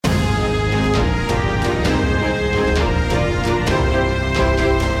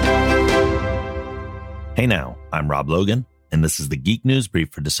Hey now, I'm Rob Logan, and this is the Geek News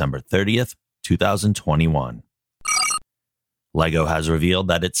Brief for December 30th, 2021. LEGO has revealed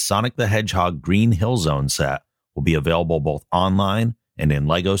that its Sonic the Hedgehog Green Hill Zone set will be available both online and in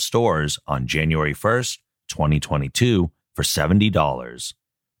LEGO stores on January 1st, 2022 for $70.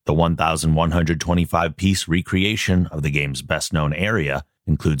 The 1,125-piece recreation of the game's best-known area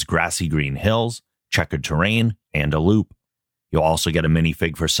includes grassy green hills, checkered terrain, and a loop. You'll also get a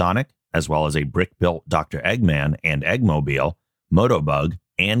minifig for Sonic, as well as a brick-built Dr. Eggman and Eggmobile, Motobug,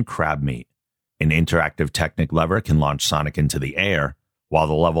 and Crab Meat. An interactive Technic lever can launch Sonic into the air, while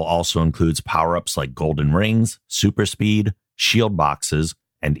the level also includes power-ups like golden rings, super speed, shield boxes,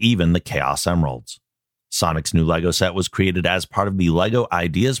 and even the Chaos Emeralds. Sonic's new LEGO set was created as part of the LEGO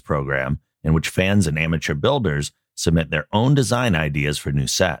Ideas program, in which fans and amateur builders submit their own design ideas for new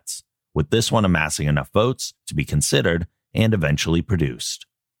sets, with this one amassing enough votes to be considered and eventually produced.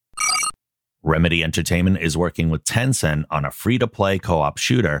 Remedy Entertainment is working with Tencent on a free-to-play co-op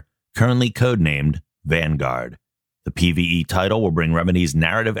shooter, currently codenamed Vanguard. The PvE title will bring Remedy's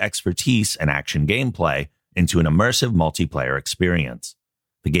narrative expertise and action gameplay into an immersive multiplayer experience.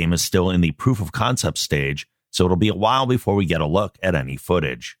 The game is still in the proof-of-concept stage, so it'll be a while before we get a look at any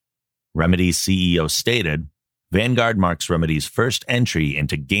footage. Remedy's CEO stated, "Vanguard marks Remedy's first entry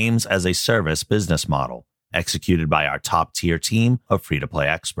into games-as-a-service business model, executed by our top-tier team of free-to-play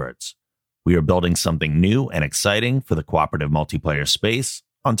experts. We are building something new and exciting for the cooperative multiplayer space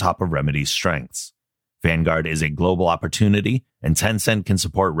on top of Remedy's strengths. Vanguard is a global opportunity, and Tencent can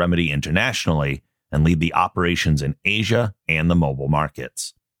support Remedy internationally and lead the operations in Asia and the mobile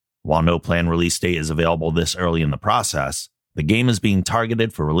markets. While no planned release date is available this early in the process, the game is being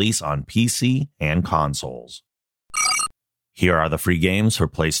targeted for release on PC and consoles." Here are the free games for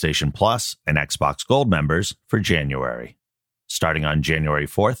PlayStation Plus and Xbox Gold members for January. Starting on January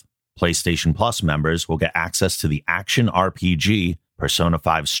 4th, PlayStation Plus members will get access to the action RPG Persona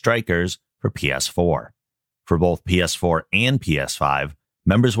 5 Strikers for PS4. For both PS4 and PS5,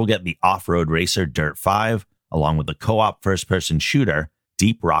 members will get the off-road racer Dirt 5, along with the co-op first-person shooter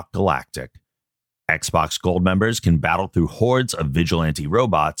Deep Rock Galactic. Xbox Gold members can battle through hordes of vigilante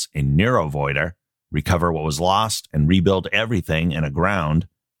robots in Neurovoider, recover what was lost and rebuild everything in a ground,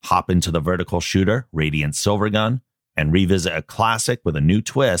 hop into the vertical shooter Radiant Silvergun, and revisit a classic with a new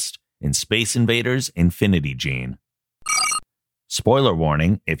twist in Space Invaders Infinity Gene. Spoiler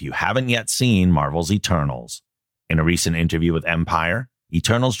warning if you haven't yet seen Marvel's Eternals. In a recent interview with Empire,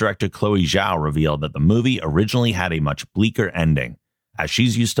 Eternals director Chloe Zhao revealed that the movie originally had a much bleaker ending, as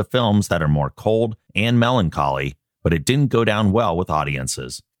she's used to films that are more cold and melancholy, but it didn't go down well with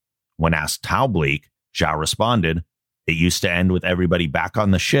audiences. When asked how bleak, Zhao responded, "It used to end with everybody back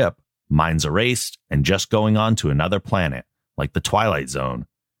on the ship, minds erased, and just going on to another planet, like the Twilight Zone.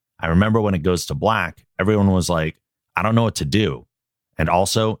 I remember when it goes to black, everyone was like, I don't know what to do. And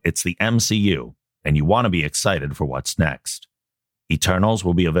also, it's the MCU, and you want to be excited for what's next." Eternals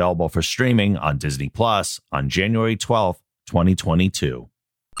will be available for streaming on Disney Plus on January 12th, 2022.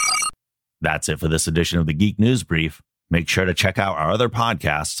 That's it for this edition of the Geek News Brief. Make sure to check out our other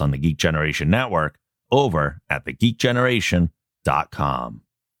podcasts on the Geek Generation Network over at thegeekgeneration.com.